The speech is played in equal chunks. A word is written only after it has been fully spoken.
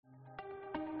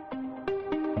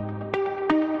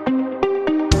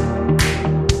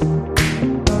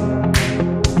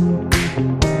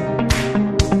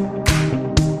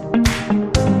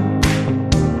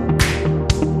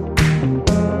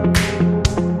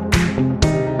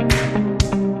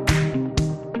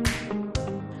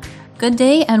Good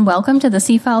day and welcome to the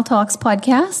CFAL Talks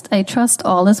podcast. I trust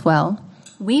all is well.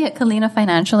 We at Kalina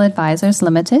Financial Advisors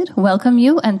Limited welcome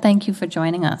you and thank you for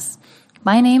joining us.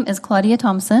 My name is Claudia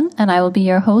Thompson and I will be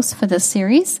your host for this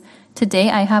series. Today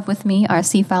I have with me our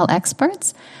CFAL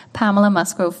experts, Pamela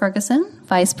Musgrove Ferguson,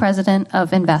 Vice President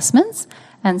of Investments,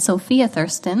 and Sophia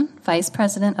Thurston, Vice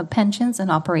President of Pensions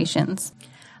and Operations.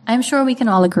 I'm sure we can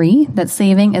all agree that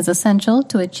saving is essential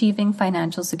to achieving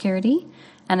financial security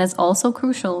and is also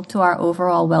crucial to our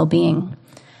overall well-being.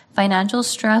 Financial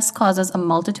stress causes a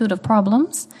multitude of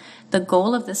problems. The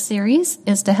goal of this series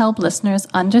is to help listeners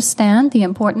understand the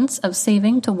importance of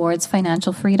saving towards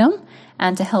financial freedom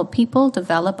and to help people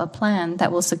develop a plan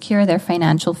that will secure their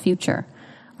financial future.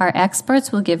 Our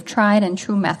experts will give tried and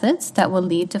true methods that will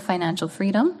lead to financial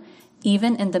freedom,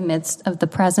 even in the midst of the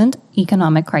present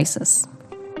economic crisis.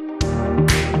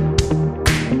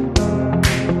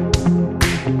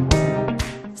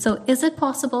 So is it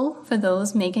possible for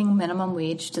those making minimum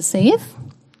wage to save?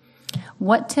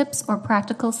 What tips or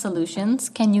practical solutions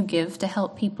can you give to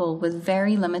help people with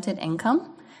very limited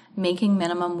income making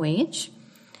minimum wage?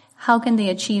 How can they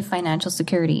achieve financial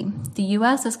security? The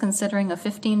U.S. is considering a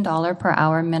 $15 per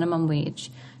hour minimum wage.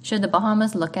 Should the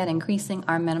Bahamas look at increasing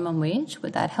our minimum wage?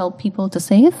 Would that help people to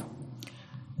save?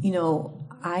 You know,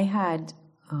 I had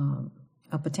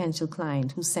a potential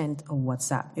client who sent a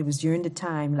WhatsApp. It was during the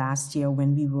time last year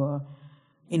when we were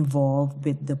involved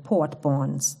with the port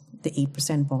bonds, the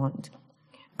 8% bond.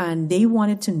 And they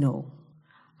wanted to know,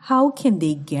 how can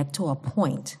they get to a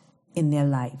point in their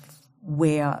life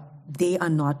where they are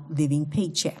not living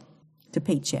paycheck to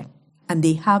paycheck and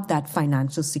they have that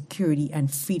financial security and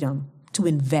freedom to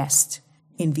invest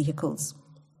in vehicles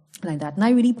like that. And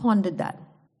I really pondered that.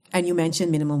 And you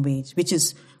mentioned minimum wage, which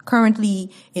is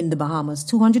currently in the Bahamas,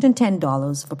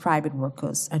 $210 for private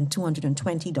workers and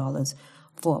 $220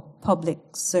 for public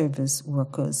service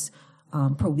workers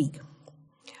per week.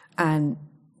 And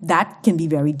that can be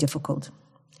very difficult.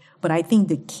 But I think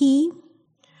the key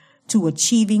to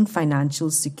achieving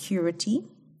financial security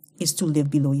is to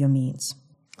live below your means.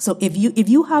 So if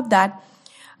you have that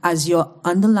as your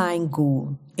underlying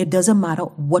goal, it doesn't matter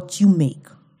what you make,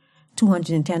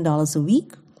 $210 a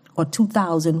week or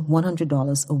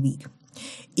 $2,100 a week.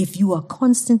 If you are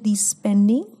constantly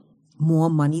spending more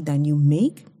money than you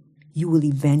make, you will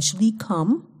eventually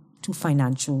come to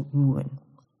financial ruin.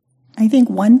 I think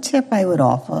one tip I would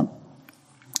offer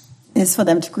is for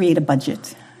them to create a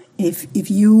budget. If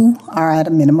you are at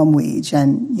a minimum wage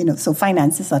and, so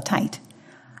finances are tight,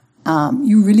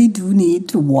 you really do need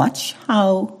to watch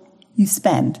how you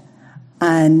spend.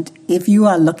 And if you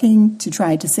are looking to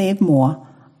try to save more,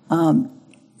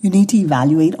 you need to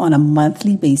evaluate on a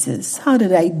monthly basis. How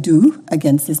did I do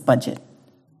against this budget?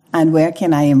 And where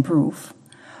can I improve?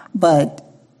 But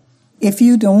if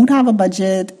you don't have a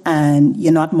budget and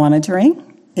you're not monitoring,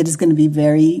 it is going to be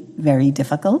very, very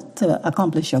difficult to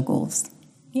accomplish your goals.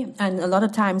 Yeah, and a lot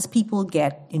of times people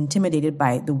get intimidated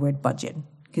by the word budget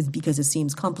because it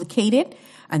seems complicated,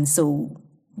 and so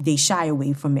they shy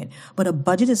away from it. But a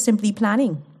budget is simply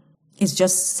planning. It's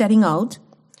just setting out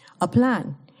a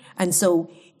plan. And so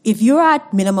if you're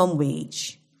at minimum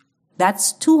wage,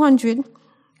 that's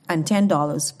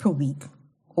 $210 per week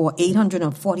or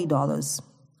 $840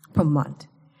 per month.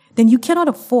 Then you cannot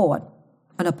afford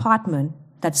an apartment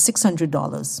that's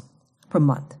 $600 per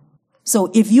month.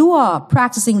 So if you are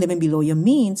practicing living below your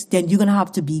means, then you're going to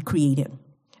have to be creative.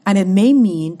 And it may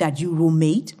mean that you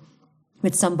roommate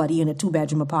with somebody in a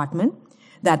 2-bedroom apartment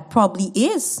that probably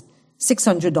is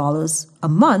 $600 a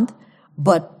month,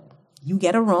 but you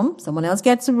get a room, someone else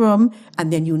gets a room,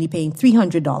 and then you're only paying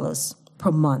 $300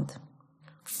 per month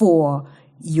for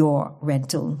your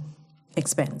rental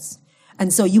expense.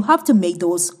 And so you have to make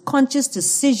those conscious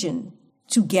decisions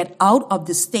to get out of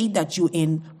the state that you're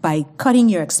in by cutting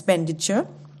your expenditure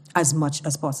as much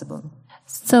as possible.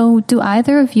 So do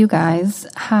either of you guys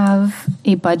have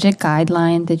a budget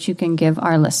guideline that you can give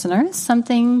our listeners,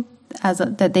 something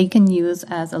that they can use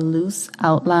as a loose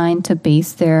outline to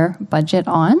base their budget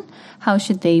on? How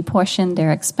should they portion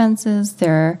their expenses,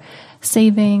 their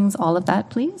savings, all of that,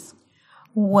 please?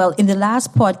 Well, in the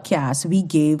last podcast, we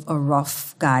gave a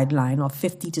rough guideline of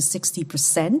 50 to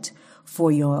 60%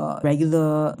 for your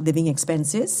regular living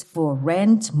expenses, for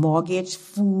rent, mortgage,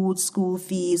 food, school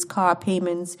fees, car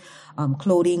payments,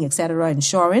 clothing, etc.,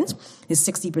 insurance is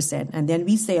 60%. And then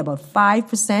we say about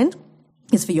 5%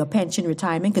 is for your pension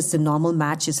retirement, because the normal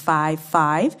match is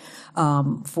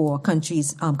 5.5 for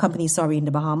companies in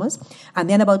the Bahamas. And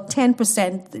then about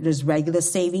 10% is regular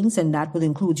savings, and that will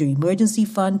include your emergency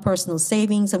fund, personal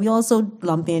savings. And we also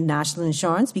lump in national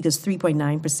insurance, because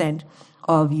 3.9%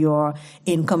 of your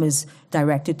income is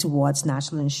directed towards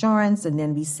national insurance. And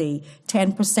then we say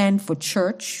 10% for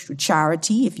church, for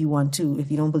charity, if you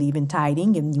don't believe in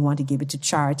tithing and you want to give it to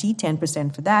charity,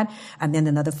 10% for that. And then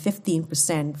another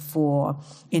 15% for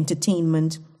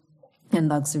entertainment and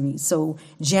luxury. So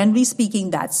generally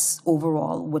speaking, that's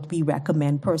overall what we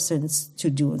recommend persons to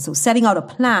do. And so setting out a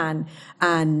plan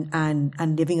and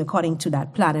living according to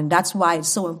that plan. And that's why it's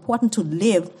so important to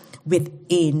live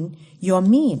within your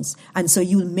means. And so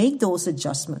you'll make those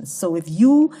adjustments. So if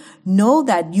you know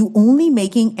that you only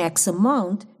making X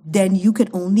amount, then you could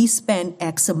only spend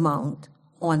X amount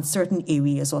on certain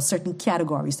areas or certain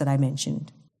categories that I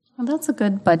mentioned. Well, that's a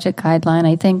good budget guideline.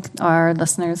 I think our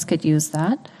listeners could use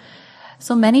that.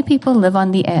 So many people live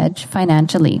on the edge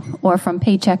financially or from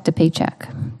paycheck to paycheck.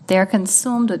 They're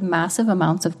consumed with massive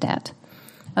amounts of debt.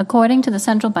 According to the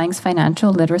Central Bank's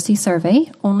Financial Literacy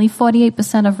Survey, only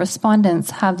 48% of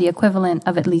respondents have the equivalent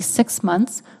of at least 6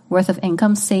 months worth of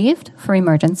income saved for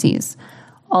emergencies.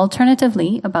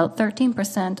 Alternatively, about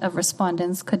 13% of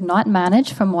respondents could not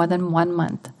manage for more than 1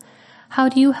 month. How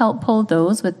do you help pull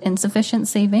those with insufficient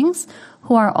savings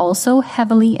who are also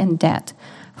heavily in debt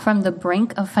from the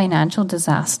brink of financial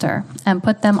disaster and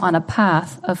put them on a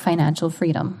path of financial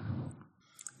freedom?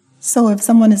 So if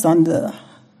someone is on the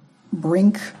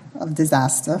brink of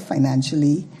disaster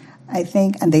financially, I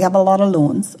think, and they have a lot of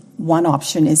loans, one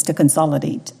option is to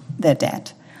consolidate their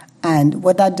debt. And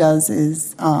what that does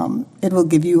is it will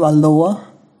give you a lower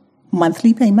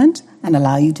monthly payment and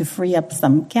allow you to free up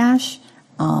some cash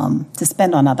to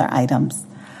spend on other items.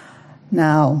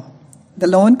 Now, the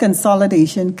loan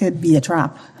consolidation could be a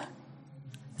trap.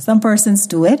 Some persons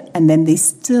do it, and then they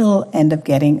still end up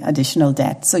getting additional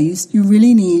debt. So you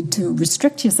really need to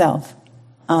restrict yourself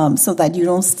so that you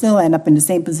don't still end up in the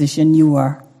same position you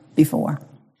were before.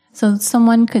 So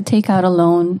someone could take out a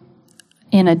loan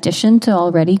in addition to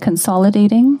already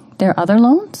consolidating their other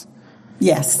loans?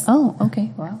 Yes. Oh,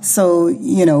 okay. Wow. So,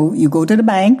 you go to the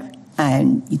bank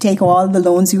and you take all the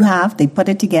loans you have, they put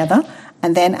it together,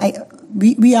 and then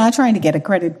we are trying to get a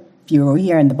credit bureau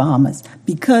here in the Bahamas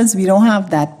because we don't have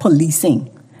that policing.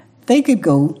 They could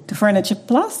go to Furniture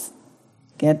Plus,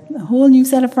 get a whole new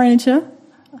set of furniture,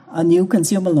 a new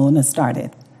consumer loan is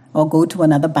started, or go to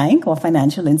another bank or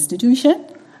financial institution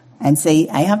and say,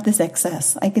 I have this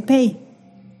excess, I could pay.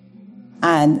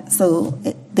 And so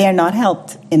they're not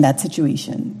helped in that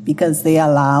situation because they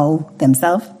allow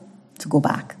themselves to go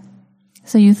back.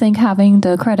 So you think having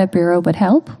the credit bureau would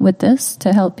help with this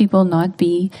to help people not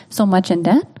be so much in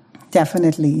debt?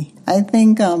 Definitely. I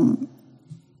think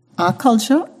our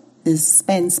culture is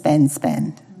spend, spend,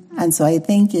 spend. And so I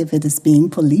think if it is being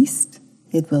policed,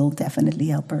 it will definitely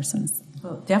help persons.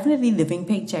 Well, definitely living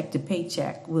paycheck to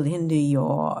paycheck will hinder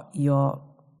your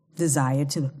desire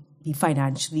to be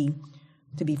financially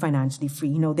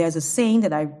free. There's a saying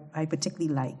that I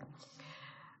particularly like,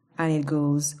 and it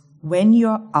goes, when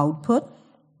your output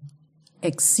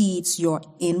exceeds your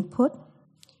input,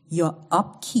 your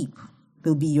upkeep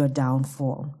will be your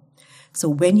downfall. So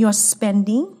when your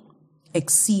spending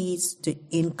exceeds the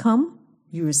income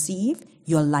you receive,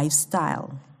 your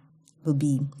lifestyle will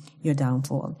be your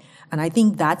downfall. And I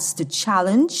think that's the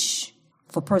challenge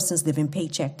for persons living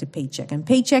paycheck to paycheck. And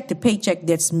paycheck to paycheck,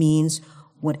 that means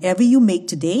whatever you make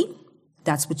today,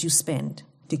 that's what you spend.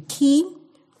 The key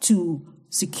to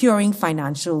securing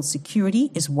financial security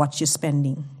is what you're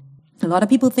spending. A lot of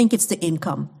people think it's the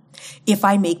income. If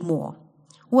I make more.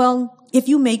 Well, if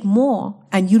you make more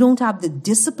and you don't have the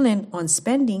discipline on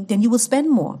spending, then you will spend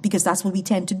more because that's what we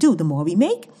tend to do. The more we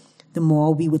make, the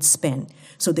more we would spend.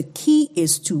 So the key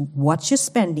is to watch your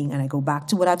spending. And I go back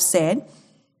to what I've said,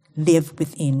 live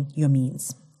within your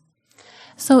means.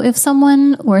 So if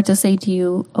someone were to say to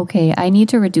you, okay, I need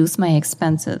to reduce my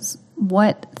expenses,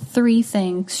 what 3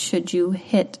 things should you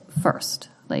hit first?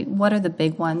 Like, what are the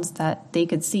big ones that they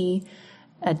could see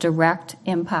a direct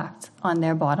impact on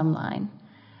their bottom line?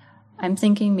 I'm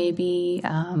thinking maybe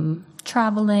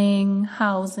traveling,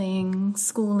 housing,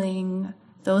 schooling.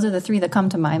 Those are the 3 that come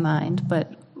to my mind.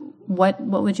 But what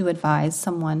would you advise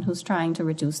someone who's trying to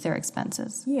reduce their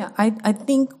expenses? Yeah, I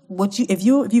think if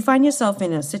you find yourself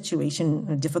in a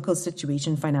difficult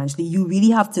situation financially, you really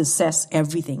have to assess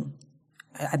everything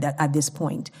at this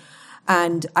point.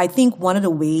 And I think one of the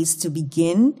ways to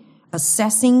begin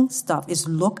assessing stuff is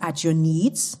look at your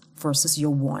needs versus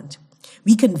your want.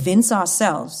 We convince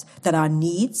ourselves that our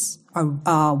needs,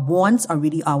 our wants are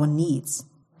really our needs,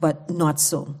 but not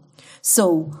so.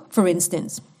 So, for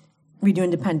instance,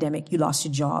 during the pandemic, you lost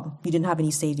your job. You didn't have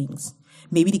any savings.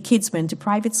 Maybe the kids went to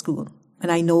private school.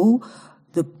 And I know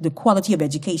the quality of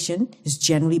education is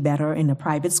generally better in a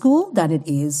private school than it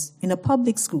is in a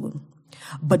public school.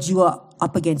 But you are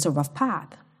up against a rough path.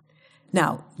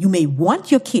 Now, you may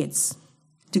want your kids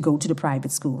to go to the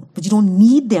private school, but you don't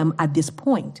need them at this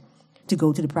point to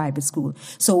go to the private school.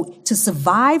 So to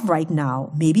survive right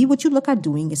now, maybe what you look at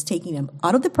doing is taking them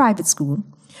out of the private school,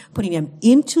 putting them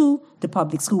into the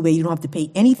public school where you don't have to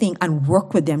pay anything, and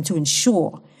work with them to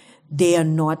ensure they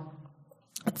don't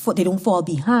fall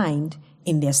behind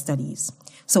in their studies.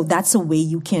 So that's a way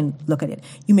you can look at it.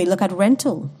 You may look at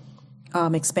rental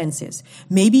expenses.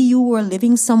 Maybe you were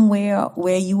living somewhere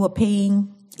where you were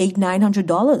paying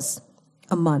 $800-900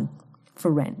 a month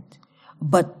for rent,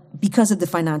 but because of the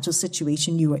financial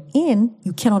situation you are in,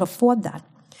 you cannot afford that.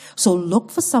 So look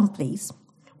for some place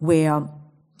where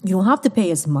you don't have to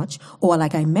pay as much, or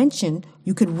like I mentioned,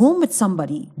 you could room with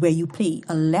somebody where you pay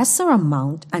a lesser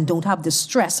amount and don't have the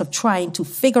stress of trying to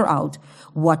figure out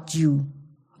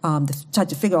try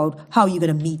to figure out how you're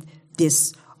going to meet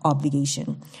this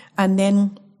obligation. And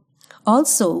then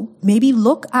also maybe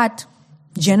look at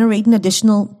generating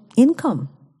additional income.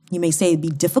 You may say it'd be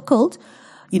difficult,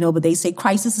 but they say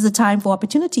crisis is a time for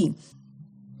opportunity.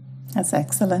 That's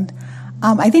excellent.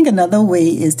 I think another way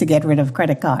is to get rid of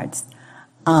credit cards.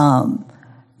 A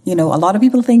lot of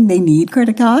people think they need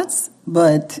credit cards,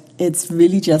 but it's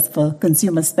really just for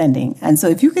consumer spending. And so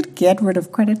if you could get rid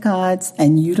of credit cards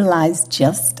and utilize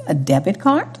just a debit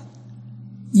card,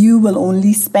 you will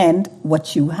only spend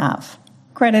what you have.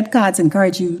 Credit cards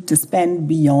encourage you to spend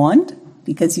beyond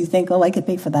because you think, I could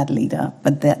pay for that later,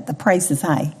 but the price is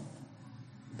high.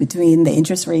 Between the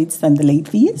interest rates and the late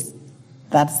fees,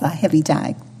 that's a heavy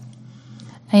tag.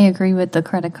 I agree with the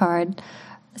credit card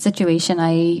situation.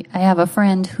 I have a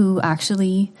friend who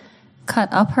actually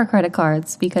cut up her credit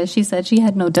cards because she said she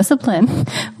had no discipline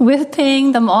with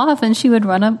paying them off, and she would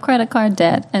run up credit card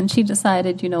debt, and she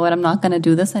decided, I'm not going to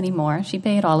do this anymore. She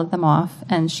paid all of them off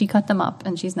and she cut them up,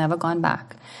 and she's never gone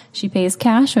back. She pays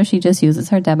cash or she just uses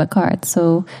her debit card.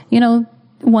 So,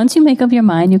 once you make up your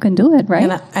mind, you can do it,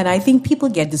 right? And I think people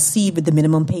get deceived with the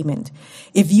minimum payment.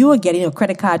 If you are getting a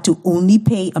credit card to only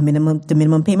pay the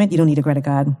minimum payment, you don't need a credit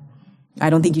card.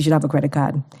 I don't think you should have a credit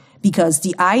card, because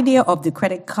the idea of the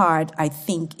credit card, I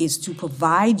think, is to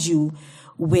provide you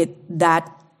with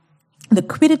that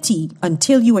liquidity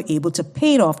until you are able to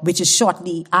pay it off, which is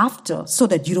shortly after, so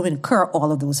that you don't incur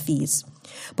all of those fees.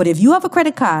 But if you have a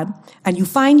credit card and you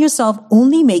find yourself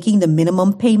only making the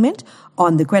minimum payment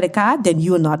on the credit card, then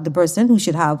you are not the person who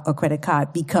should have a credit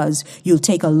card, because you'll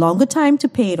take a longer time to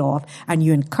pay it off and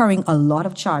you're incurring a lot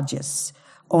of charges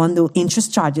on the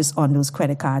interest charges on those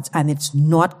credit cards. And it's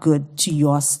not good to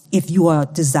yours if you are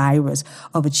desirous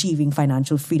of achieving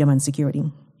financial freedom and security.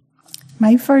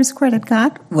 My first credit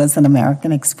card was an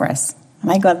American Express. And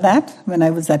I got that when I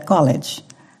was at college.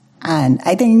 And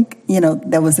I think,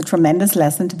 there was a tremendous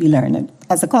lesson to be learned.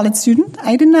 As a college student,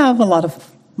 I didn't have a lot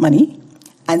of money.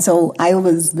 And so I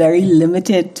was very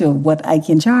limited to what I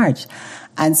can charge.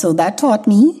 And so that taught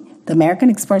me the American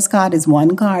Express card is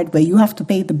one card where you have to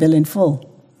pay the bill in full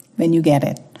when you get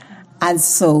it. And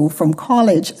so from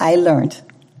college, I learned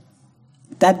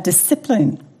that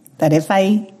discipline, that if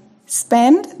I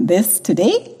spend this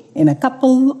today, in a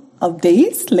couple of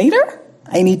days later,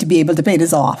 I need to be able to pay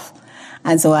this off.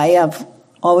 And so I have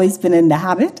always been in the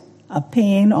habit of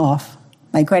paying off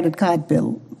my credit card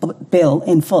bill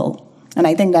in full. And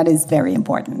I think that is very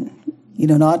important. You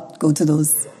do not go to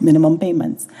those minimum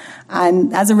payments.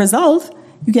 And as a result,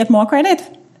 you get more credit.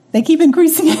 They keep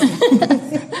increasing.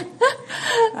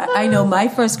 I know my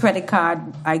first credit card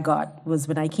I got was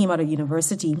when I came out of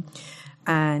university,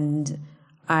 and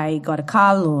I got a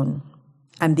car loan,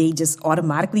 and they just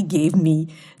automatically gave me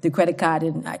the credit card.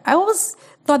 And I always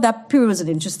thought that period was an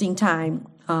interesting time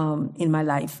in my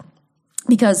life,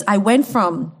 because I went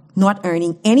from not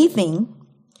earning anything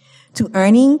to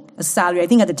earning a salary. I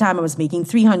think at the time I was making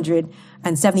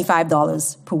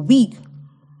 $375 per week,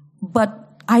 but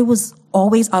I was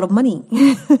always out of money.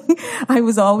 I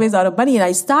was always out of money, and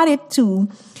I started to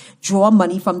draw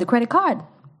money from the credit card.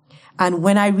 And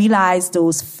when I realized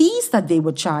those fees that they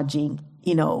were charging,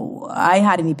 I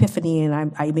had an epiphany,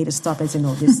 and I made a stop and said,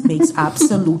 no, this makes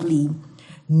absolutely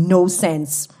no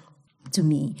sense to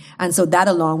me. And so that,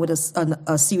 along with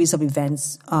a series of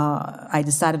events, I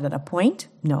decided at a point,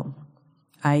 no,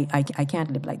 I can't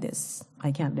live like this.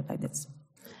 I can't live like this.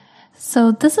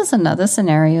 So this is another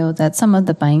scenario that some of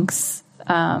the banks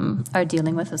are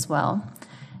dealing with as well.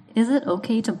 Is it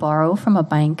okay to borrow from a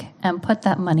bank and put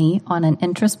that money on an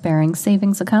interest-bearing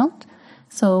savings account?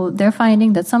 So they're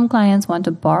finding that some clients want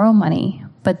to borrow money,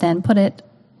 but then put it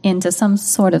into some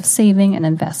sort of saving and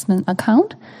investment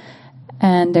account.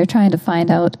 and they're trying to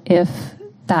find out if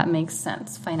that makes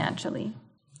sense financially.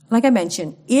 Like I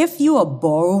mentioned, if you are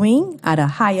borrowing at a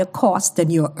higher cost than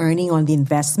you're earning on the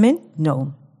investment,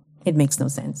 no, it makes no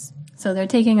sense. So they're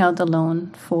taking out the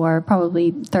loan for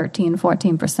probably 13,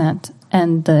 14%,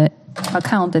 and the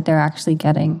account that they're actually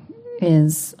getting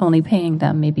is only paying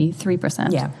them maybe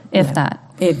 3%, if that.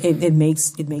 It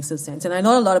makes no sense. And I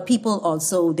know a lot of people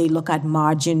also, they look at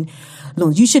margin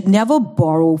loans. You should never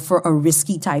borrow for a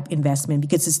risky type investment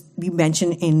because as we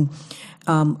mentioned in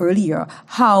earlier,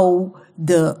 how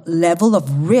the level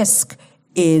of risk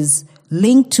is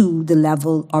linked to the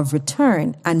level of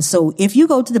return. And so if you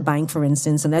go to the bank, for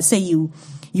instance, and let's say you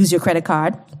use your credit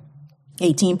card,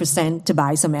 18% to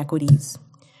buy some equities,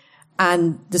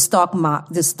 and the stock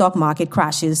market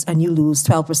crashes and you lose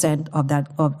 12%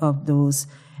 of those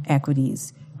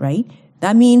equities, right?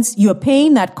 That means you're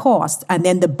paying that cost, and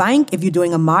then the bank, if you're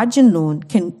doing a margin loan,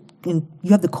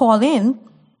 you have to call in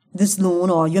this loan,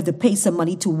 or you have to pay some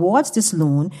money towards this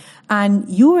loan, and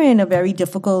you are in a very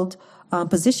difficult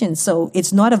position. So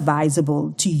it's not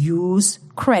advisable to use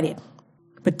credit,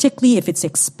 particularly if it's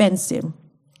expensive,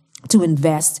 to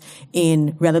invest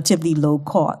in relatively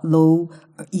low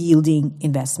yielding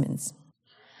investments.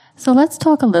 So let's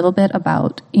talk a little bit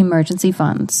about emergency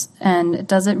funds. And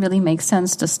does it really make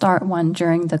sense to start one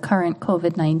during the current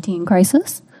COVID-19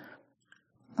 crisis?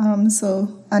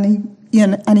 So an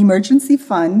emergency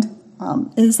fund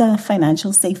is a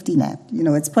financial safety net. You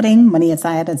know, it's putting money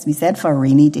aside, as we said, for a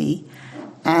rainy day.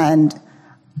 And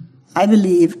I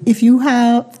believe if you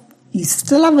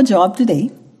still have a job today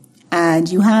and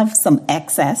you have some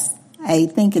excess, I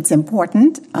think it's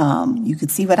important. You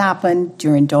could see what happened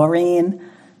during Doreen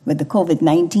with the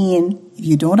COVID-19. If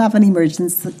you don't have an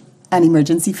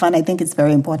emergency fund, I think it's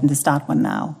very important to start one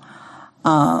now.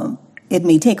 It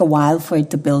may take a while for it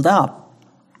to build up,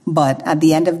 but at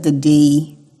the end of the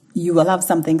day, you will have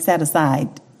something set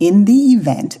aside in the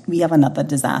event we have another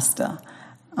disaster.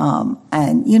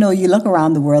 And, you know, you look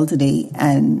around the world today,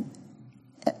 and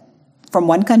from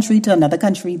one country to another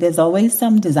country, there's always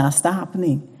some disaster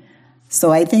happening.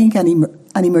 So I think an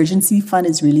emergency fund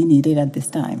is really needed at this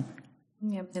time.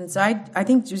 Yeah, and so I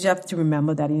think you have to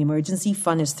remember that an emergency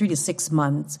fund is 3 to 6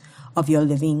 months of your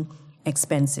living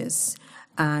expenses.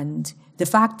 And the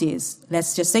fact is,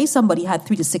 let's just say somebody had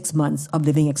 3 to 6 months of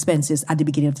living expenses at the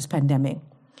beginning of this pandemic.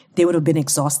 They would have been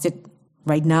exhausted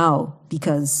right now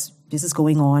because this is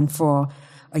going on for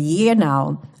a year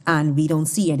now and we don't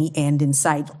see any end in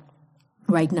sight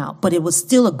right now. But it was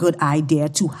still a good idea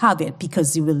to have it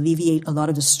because it will alleviate a lot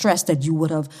of the stress that you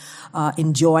would have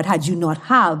endured had you not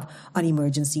have an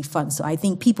emergency fund. So I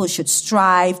think people should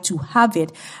strive to have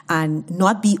it and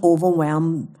not be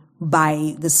overwhelmed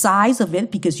by the size of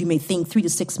it, because you may think 3 to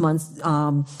 6 months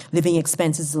living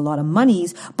expenses is a lot of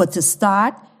monies, but to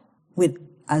start with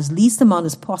as least amount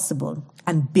as possible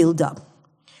and build up.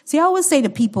 See, I always say to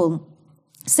people,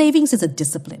 savings is a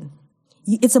discipline.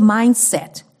 It's a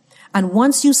mindset. And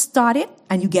once you start it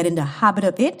and you get in the habit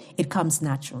of it, it comes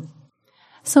natural.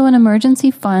 So an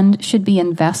emergency fund should be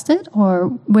invested, or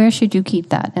where should you keep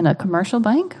that? In a commercial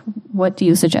bank? What do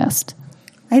you suggest?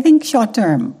 I think short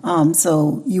term.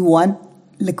 So you want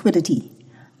liquidity.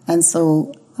 And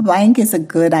so a bank is a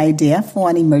good idea for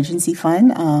an emergency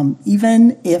fund.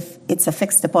 Even if it's a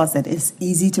fixed deposit, it's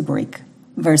easy to break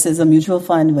versus a mutual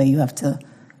fund where you have to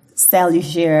sell your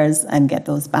shares and get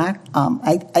those back.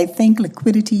 I think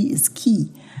liquidity is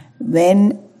key.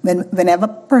 Whenever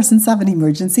persons have an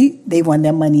emergency, they want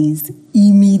their monies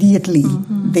immediately.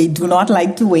 Mm-hmm. They do not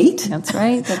like to wait. That's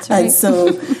right. And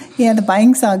so, yeah, the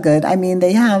banks are good. I mean,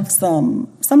 they have some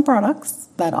products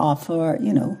that offer,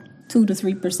 2 to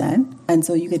 3%, and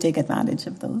so you could take advantage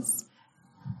of those.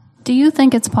 Do you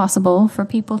think it's possible for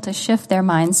people to shift their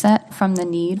mindset from the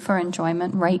need for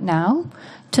enjoyment right now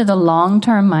to the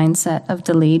long-term mindset of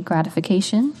delayed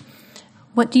gratification?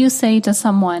 What do you say to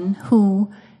someone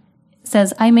who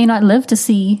says, I may not live to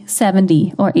see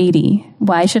 70 or 80.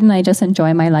 Why shouldn't I just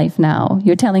enjoy my life now?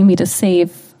 You're telling me to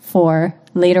save for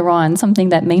later on, something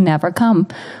that may never come.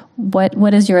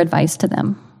 What is your advice to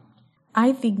them?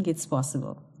 I think it's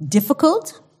possible.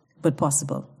 Difficult, but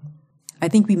possible. I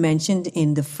think we mentioned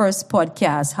in the first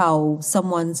podcast how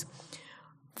someone's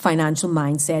financial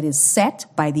mindset is set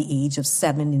by the age of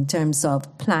 7 in terms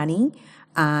of planning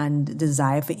and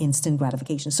desire for instant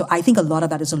gratification. So I think a lot of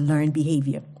that is a learned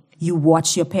behavior. You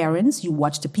watch your parents, you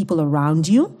watch the people around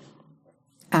you,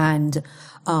 and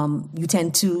you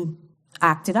tend to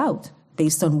act it out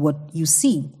based on what you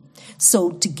see.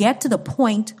 So to get to the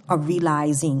point of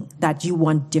realizing that you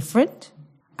want different,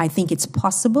 I think it's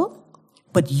possible,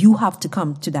 but you have to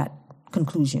come to that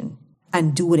conclusion.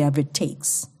 and do whatever it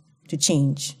takes to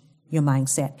change your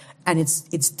mindset. And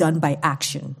it's done by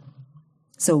action.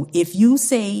 So if you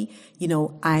say,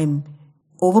 I'm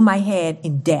over my head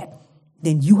in debt,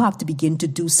 then you have to begin to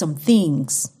do some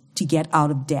things to get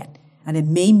out of debt. And it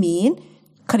may mean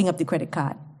cutting up the credit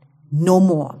card, no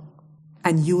more,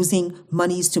 and using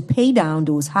monies to pay down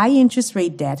those high interest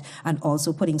rate debt and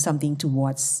also putting something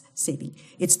towards saving.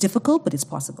 It's difficult, but it's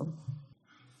possible.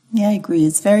 Yeah, I agree.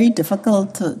 It's very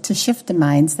difficult to shift the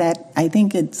mindset. I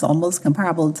think it's almost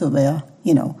comparable to where,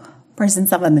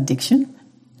 persons have an addiction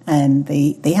and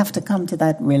they have to come to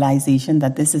that realization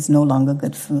that this is no longer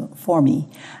good for me.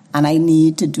 And I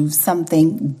need to do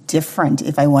something different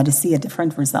if I want to see a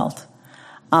different result.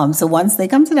 So once they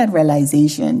come to that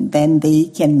realization, then they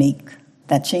can make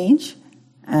that change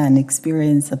and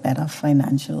experience a better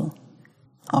financial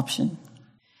option.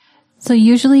 So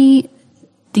usually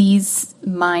these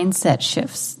mindset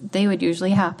shifts, they would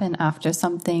usually happen after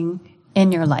something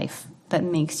in your life that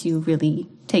makes you really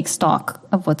take stock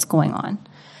of what's going on.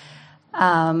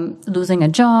 Losing a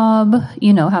job,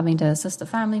 having to assist a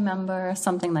family member,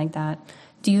 something like that.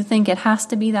 Do you think it has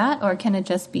to be that, or can it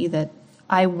just be that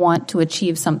I want to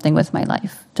achieve something with my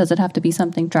life? Does it have to be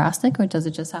something drastic, or does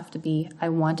it just have to be I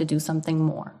want to do something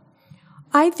more?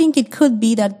 I think it could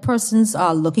be that persons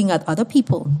are looking at other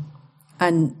people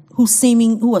and who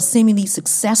are seemingly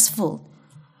successful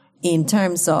in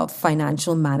terms of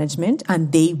financial management,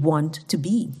 and they want to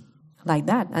be like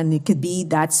that. And it could be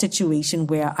that situation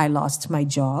where I lost my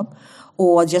job,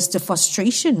 or just a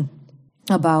frustration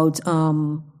about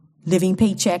living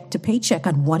paycheck to paycheck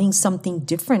and wanting something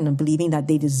different and believing that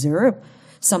they deserve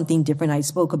something different. I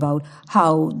spoke about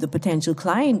how the potential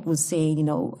client was saying,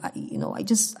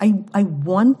 I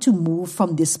want to move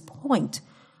from this point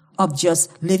of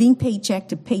just living paycheck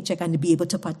to paycheck and to be able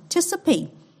to participate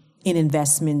in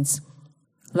investments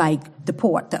like the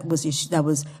port that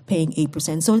was paying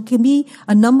 8%. So it can be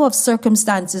a number of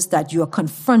circumstances that you are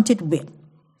confronted with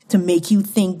to make you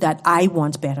think that I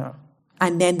want better.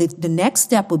 And then the next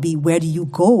step will be, where do you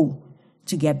go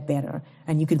to get better?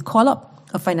 And you can call up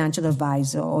a financial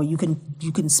advisor, or you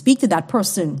can speak to that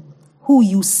person who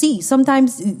you see.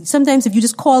 Sometimes if you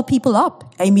just call people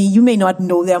up, you may not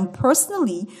know them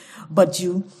personally, but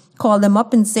you call them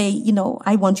up and say,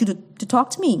 I want you to talk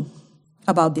to me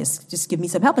about this. Just give me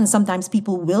some help. And sometimes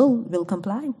people will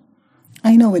comply.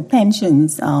 I know with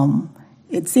pensions,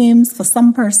 it seems for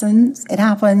some persons it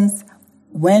happens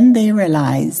when they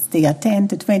realize they are 10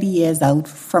 to 20 years out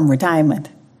from retirement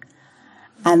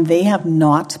and they have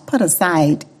not put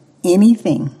aside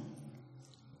anything.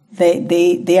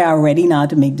 They are ready now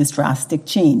to make this drastic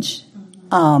change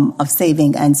of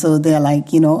saving. And so they're like,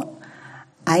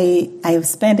 I have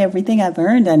spent everything I've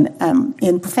earned. And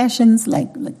in professions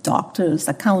like doctors,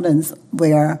 accountants,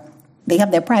 where they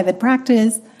have their private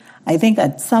practice, I think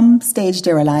at some stage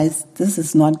they realize this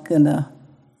is not going to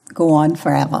go on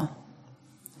forever.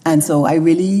 And so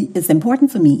it's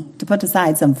important for me to put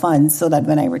aside some funds so that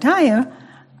when I retire,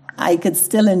 I could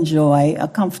still enjoy a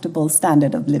comfortable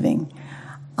standard of living.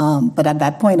 But at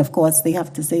that point, of course, they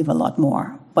have to save a lot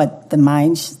more. But the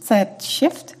mindset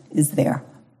shift is there.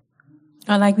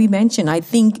 And like we mentioned, I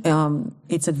think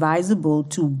it's advisable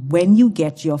to, when you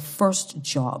get your first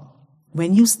job,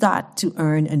 when you start to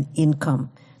earn an income,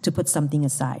 to put something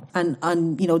aside. And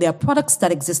there are products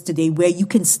that exist today where you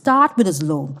can start with as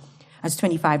low as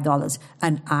 $25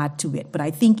 and add to it. But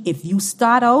I think if you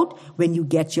start out when you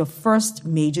get your first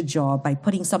major job by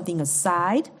putting something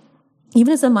aside,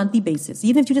 even as a monthly basis,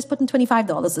 even if you're just putting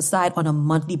 $25 aside on a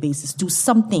monthly basis, do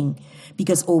something,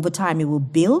 because over time it will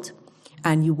build.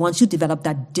 And once you develop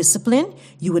that discipline,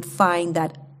 you would find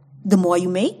that the more you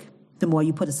make, the more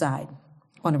you put aside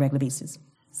on a regular basis.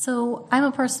 So I'm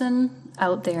a person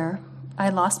out there. I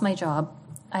lost my job.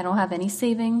 I don't have any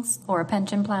savings or a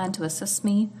pension plan to assist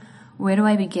me. Where do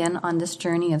I begin on this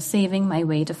journey of saving my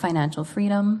way to financial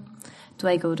freedom? Do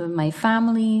I go to my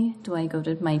family? Do I go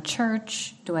to my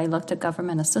church? Do I look to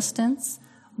government assistance?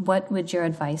 What would your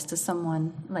advice to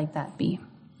someone like that be?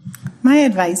 My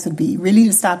advice would be really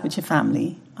to start with your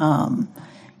family.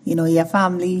 Your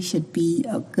family should be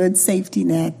a good safety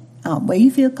net where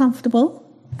you feel comfortable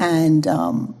and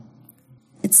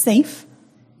it's safe.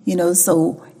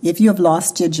 So if you have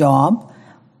lost your job,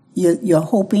 you're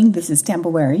hoping this is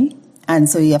temporary. And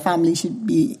so your family should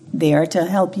be there to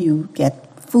help you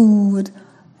get food,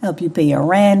 help you pay your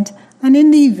rent. And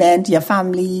in the event your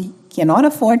family cannot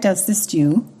afford to assist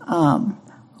you,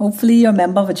 hopefully you're a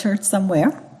member of a church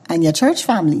somewhere and your church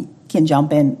family can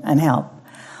jump in and help.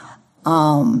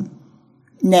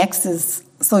 Next is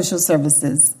social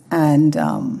services. And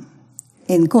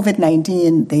in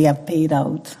COVID-19, they have paid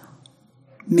out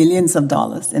millions of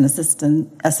dollars in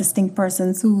assisting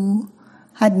persons who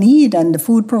had need, and the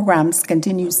food programs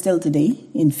continue still today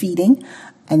in feeding.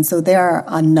 And so there are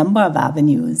a number of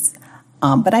avenues.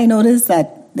 But I noticed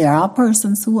that there are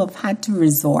persons who have had to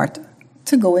resort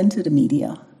to go into the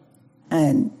media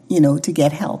and, to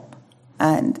get help.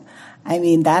 And I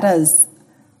mean,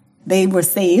 they were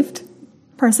saved.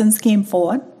 Persons came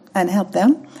forward and helped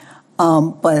them.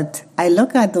 But I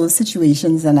look at those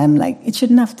situations and I'm like, it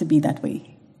shouldn't have to be that way.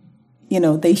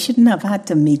 They shouldn't have had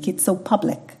to make it so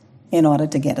public in order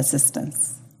to get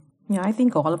assistance. Yeah, I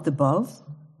think all of the above.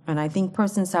 And I think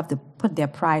persons have to put their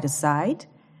pride aside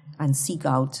and seek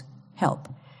out help,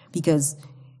 because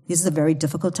this is a very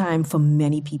difficult time for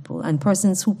many people, and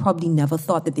persons who probably never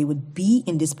thought that they would be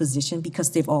in this position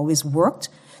because they've always worked,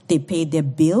 they paid their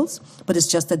bills, but it's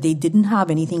just that they didn't have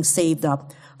anything saved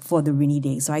up for the rainy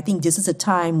day. So I think this is a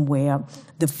time where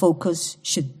the focus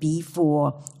should be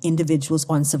for individuals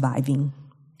on surviving.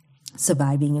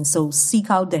 And so seek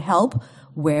out the help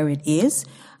where it is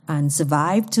and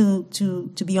survive to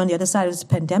be on the other side of this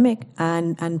pandemic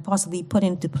and possibly put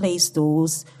into place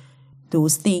those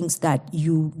things that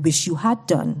you wish you had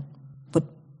done, but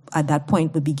at that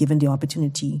point would be given the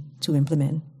opportunity to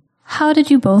implement. How did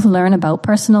you both learn about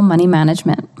personal money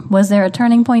management? Was there a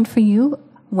turning point for you?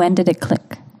 When did it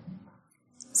click?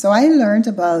 So I learned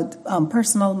about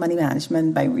personal money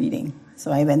management by reading.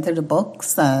 So I went through the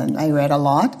books and I read a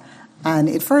lot. And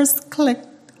it first clicked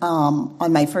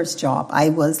on my first job. I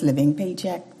was living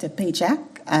paycheck to paycheck,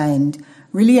 and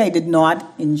really I did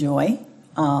not enjoy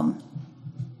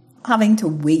having to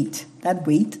wait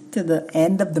to the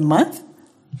end of the month,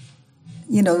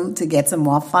 to get some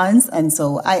more funds. And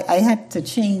so I had to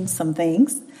change some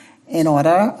things in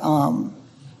order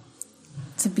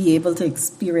to be able to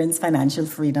experience financial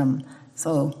freedom.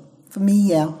 So for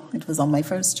me, it was on my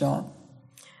first job.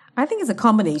 I think it's a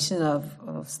combination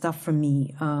of stuff for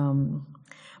me.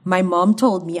 My mom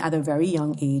told me at a very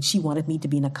young age she wanted me to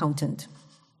be an accountant.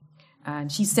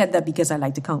 And she said that because I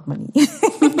like to count money.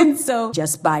 So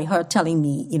just by her telling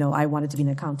me, I wanted to be an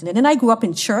accountant. And then I grew up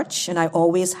in church, and I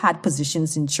always had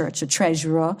positions in church, a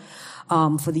treasurer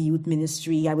for the youth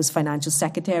ministry. I was financial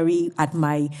secretary at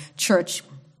my church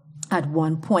at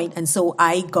one point. And so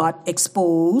I got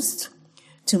exposed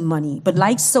to money. But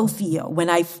like Sophia, when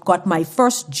I got my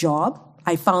first job,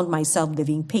 I found myself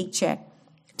living paycheck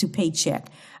to paycheck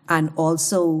and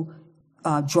also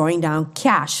drawing down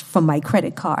cash from my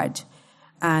credit card.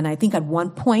 And I think at one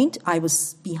point I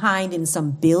was behind in some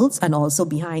bills and also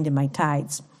behind in my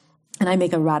tithes. And I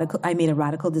made a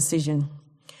radical decision.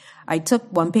 I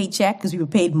took one paycheck because we were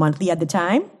paid monthly at the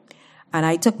time. And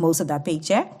I took most of that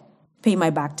paycheck, pay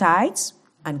my back tithes,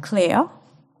 and clear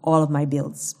all of my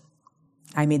bills.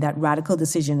 I made that radical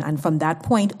decision. And from that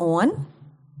point on,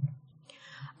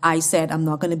 I said, I'm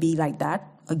not going to be like that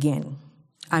again.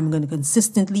 I'm going to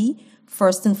consistently,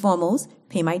 first and foremost,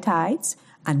 pay my tithes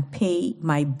and pay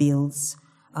my bills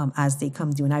as they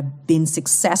come due. And I've been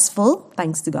successful,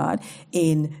 thanks to God,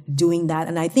 in doing that.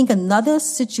 And I think another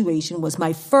situation was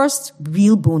my first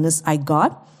real bonus I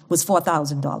got was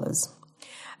 $4,000.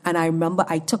 And I remember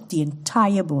I took the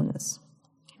entire bonus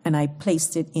and I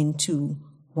placed it into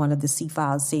one of the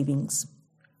CFAL savings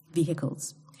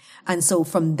vehicles. And so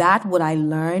from that, what I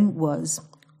learned was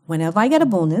whenever I get a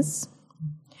bonus,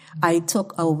 I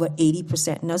took over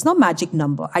 80%. Now, it's not a magic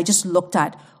number. I just looked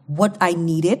at what I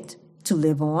needed to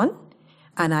live on,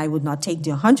 and I would not take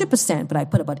the 100%, but I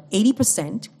put about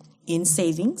 80% in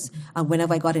savings. And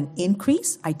whenever I got an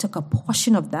increase, I took a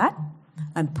portion of that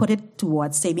and put it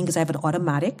towards saving, because I have an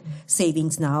automatic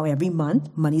savings now every month.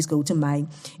 Monies go to my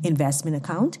investment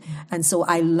account. And so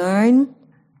I learned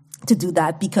to do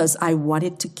that because I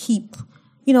wanted to keep,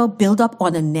 build up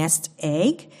on a nest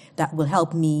egg that will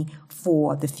help me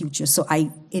for the future. So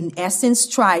I, in essence,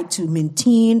 tried to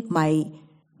maintain my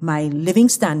living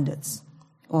standards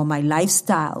or my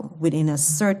lifestyle within a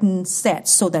certain set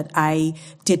so that I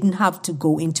didn't have to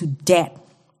go into debt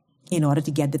in order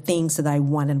to get the things that I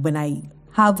want. And when I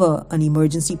have an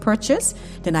emergency purchase,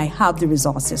 then I have the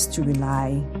resources to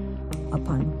rely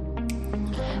upon.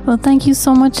 Well, thank you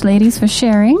so much, ladies, for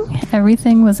sharing.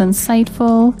 Everything was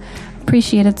insightful.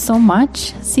 Appreciate it so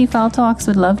much. CFAL Talks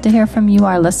would love to hear from you,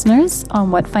 our listeners,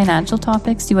 on what financial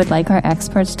topics you would like our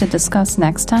experts to discuss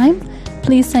next time.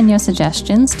 Please send your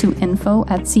suggestions to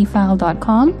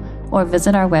info@cfal.com or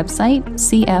visit our website,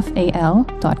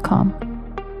 cfal.com.